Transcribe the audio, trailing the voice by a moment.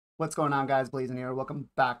What's going on, guys? Blazing here. Welcome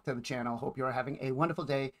back to the channel. Hope you're having a wonderful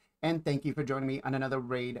day, and thank you for joining me on another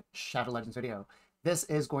Raid Shadow Legends video. This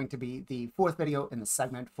is going to be the fourth video in the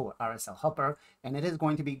segment for RSL Helper, and it is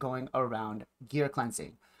going to be going around gear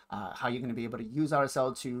cleansing. How you're going to be able to use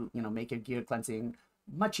RSL to, make your gear cleansing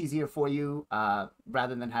much easier for you,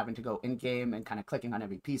 rather than having to go in game and kind of clicking on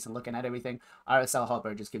every piece and looking at everything. RSL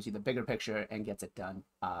Helper just gives you the bigger picture and gets it done,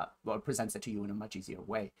 or presents it to you in a much easier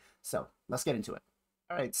way. So let's get into it.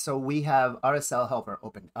 All right, so we have RSL Helper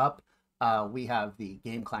opened up. We have the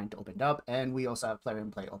game client opened up, and we also have Player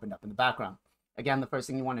and Play opened up in the background. Again, the first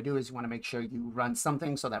thing you want to do is you want to make sure you run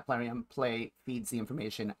something so that Player and Play feeds the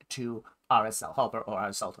information to RSL Helper, or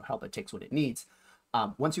RSL Helper takes what it needs.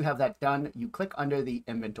 Once you have that done, you click under the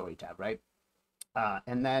inventory tab, right?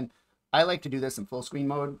 And then I like to do this in full screen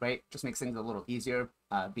mode, right? Just makes things a little easier,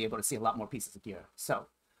 be able to see a lot more pieces of gear. So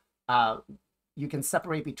you can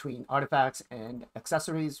separate between artifacts and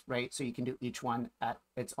accessories, right? So you can do each one at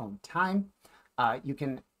its own time. You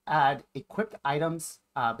can add equipped items,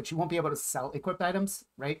 but you won't be able to sell equipped items,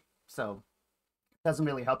 right? So it doesn't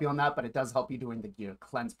really help you on that, but it does help you during the gear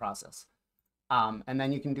cleanse process. And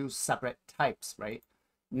then you can do separate types, right?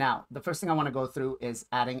 Now, the first thing I want to go through is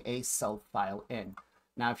adding a cell file in.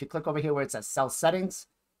 Now, if you click over here where it says cell settings,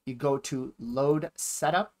 you go to load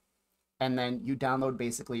setup, and then you download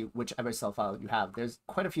basically whichever cell file you have. There's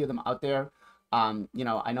quite a few of them out there. I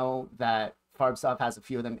know that Farbstuff has a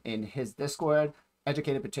few of them in his Discord.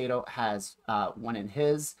 Educated Potato has one in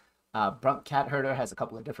his. Brunt Cat Herder has a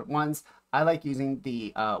couple of different ones. I like using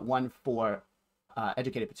the one for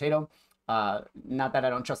Educated Potato. Not that I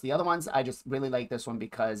don't trust the other ones. I just really like this one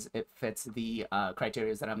because it fits the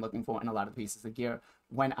criteria that I'm looking for in a lot of pieces of gear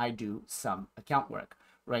when I do some account work,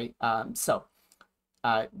 right?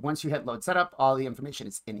 Once you hit load setup, all the information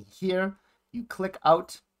is in here. You click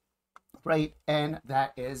out, right? And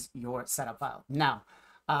that is your setup file. Now,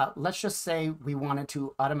 let's just say we wanted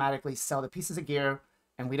to automatically sell the pieces of gear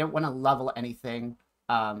and we didn't want to level anything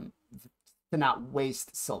to not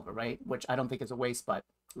waste silver, right? Which I don't think is a waste, but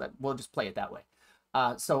we'll just play it that way.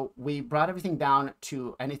 So we brought everything down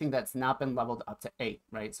to anything that's not been leveled up to 8,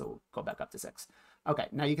 right? So we'll go back up to 6. Okay,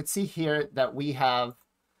 now you can see here that we have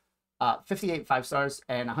 58 5 stars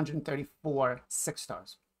and 134 6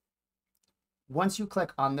 stars. Once you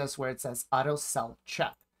click on this where it says auto sell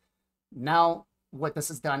check, now what this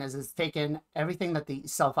has done is it's taken everything that the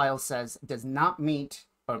sell file says does not meet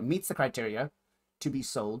or meets the criteria to be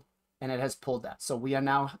sold, and it has pulled that. So we are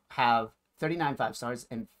now have 39 5 stars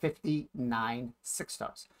and 59 6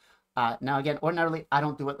 stars. Now again, ordinarily I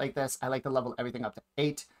don't do it like this. I like to level everything up to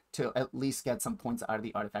 8 to at least get some points out of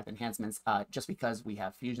the artifact enhancements, just because we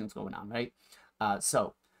have fusions going on, right?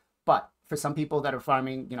 But for some people that are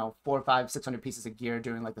farming, 400, 500, 600 pieces of gear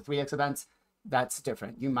during like the 3x events, that's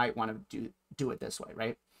different. You might want to do it this way,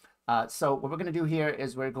 right? So what we're going to do here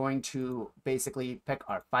is we're going to basically pick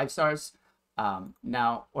our 5 stars.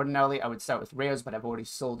 Now, ordinarily I would start with rares, but I've already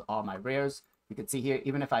sold all my rares. You can see here,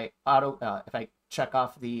 even if I check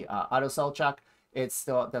off the auto sell check, it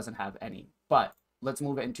still doesn't have any. But let's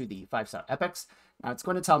move into the 5-star epics. Now it's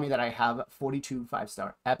going to tell me that I have 42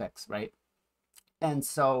 5-star epics, right? And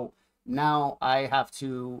so now I have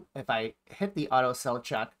to, if I hit the auto sell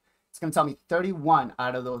check, it's going to tell me 31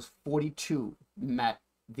 out of those 42 met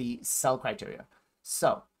the sell criteria.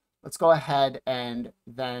 So let's go ahead and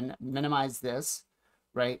then minimize this,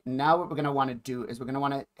 right? Now what we're going to want to do is we're going to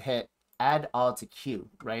want to hit add all to queue,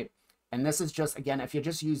 right? And this is just, again, if you're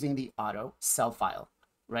just using the auto sell file,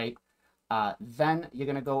 right? Then you're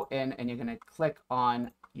going to go in and you're going to click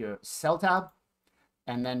on your cell tab.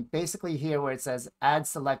 And then basically here where it says add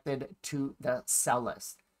selected to the sell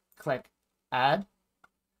list, click add.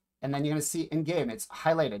 And then you're going to see in game, it's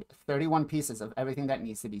highlighted 31 pieces of everything that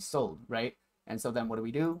needs to be sold, right? And so then what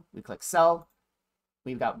do? We click sell.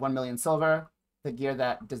 We've got 1 million silver. The gear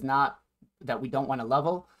that we don't want to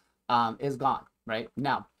level is gone, right?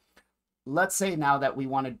 Now, let's say now that we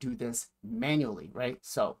want to do this manually, right?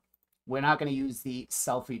 So we're not going to use the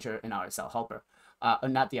sell feature in RSL Helper, or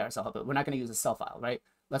not the RSL Helper. We're not going to use a sell file, right?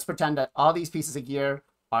 Let's pretend that all these pieces of gear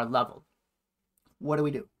are leveled. What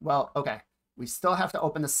do? Well, okay, we still have to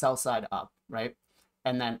open the sell side up, right?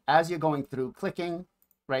 And then as you're going through clicking,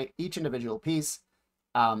 right, each individual piece,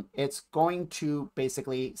 it's going to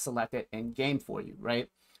basically select it in game for you, right?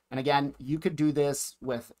 And again, you could do this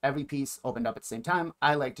with every piece opened up at the same time.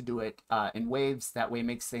 I like to do it in waves. That way it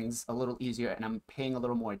makes things a little easier, and I'm paying a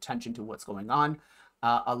little more attention to what's going on,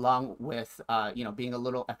 along with, being a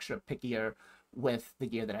little extra pickier with the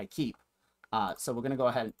gear that I keep. So we're going to go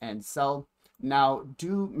ahead and sell. Now,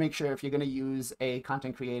 do make sure if you're going to use a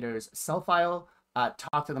content creator's sell file,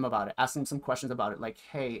 talk to them about it, ask them some questions about it, like,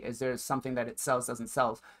 hey, is there something that it sells, doesn't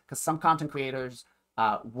sell? Because some content creators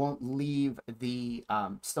won't leave the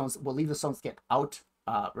stones, will leave the stone skit out,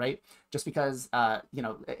 right? Just because, you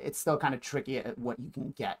know, it's still kind of tricky at what you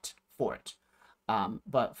can get for it.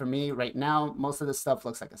 But for me right now, most of this stuff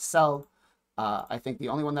looks like a sell. I think the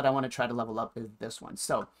only one that I want to try to level up is this one.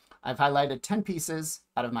 So I've highlighted 10 pieces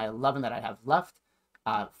out of my 11 that I have left,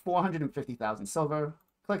 450,000 silver,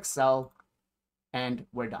 click sell, and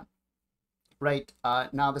we're done. Right,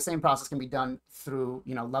 now the same process can be done through,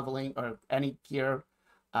 you know, leveling or any gear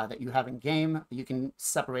that you have in game. You can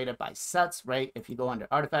separate it by sets, right? If you go under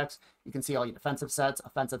artifacts, you can see all your defensive sets,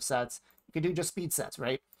 offensive sets. You can do just speed sets,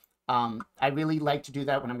 right? I really like to do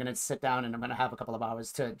that when I'm going to sit down and I'm going to have a couple of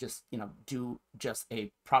hours to just, you know, do just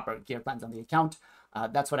a proper gear cleanse on the account.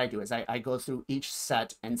 That's what I do, is I go through each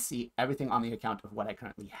set and see everything on the account of what I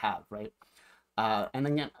currently have, right? And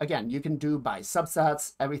then again, you can do by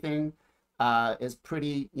subsets. Everything is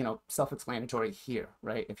pretty, you know, self-explanatory here,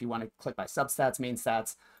 right? If you want to click by substats, main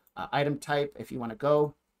stats, item type, if you want to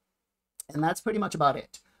go, and that's pretty much about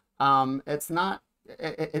it. It's not,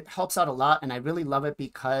 it helps out a lot, and I really love it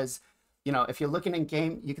because, you know, if you're looking in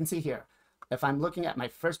game, you can see here, if I'm looking at my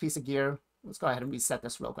first piece of gear, let's go ahead and reset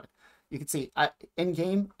this real quick. You can see in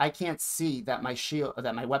game, I can't see that my shield,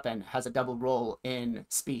 that my weapon has a double roll in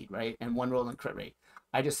speed, right? And one roll in crit rate.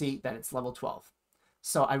 I just see that it's level 12.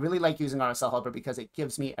 So I really like using RSL Helper because it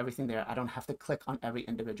gives me everything there. I don't have to click on every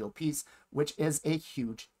individual piece, which is a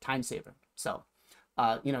huge time saver. So,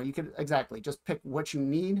 you know, you could exactly just pick what you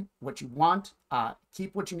need, what you want,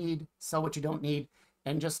 keep what you need, sell what you don't need,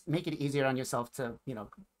 and just make it easier on yourself to, you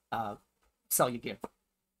know, sell your gear.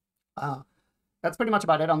 That's pretty much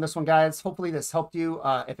about it on this one, guys. Hopefully this helped you.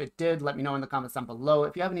 If it did, let me know in the comments down below.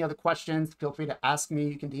 If you have any other questions, feel free to ask me.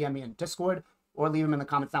 You can DM me in Discord or leave them in the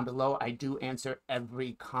comments down below. I do answer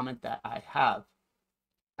every comment that I have.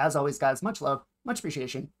 As always, guys, much love, much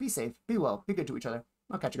appreciation. Be safe, be well, be good to each other.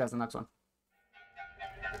 I'll catch you guys in the next one.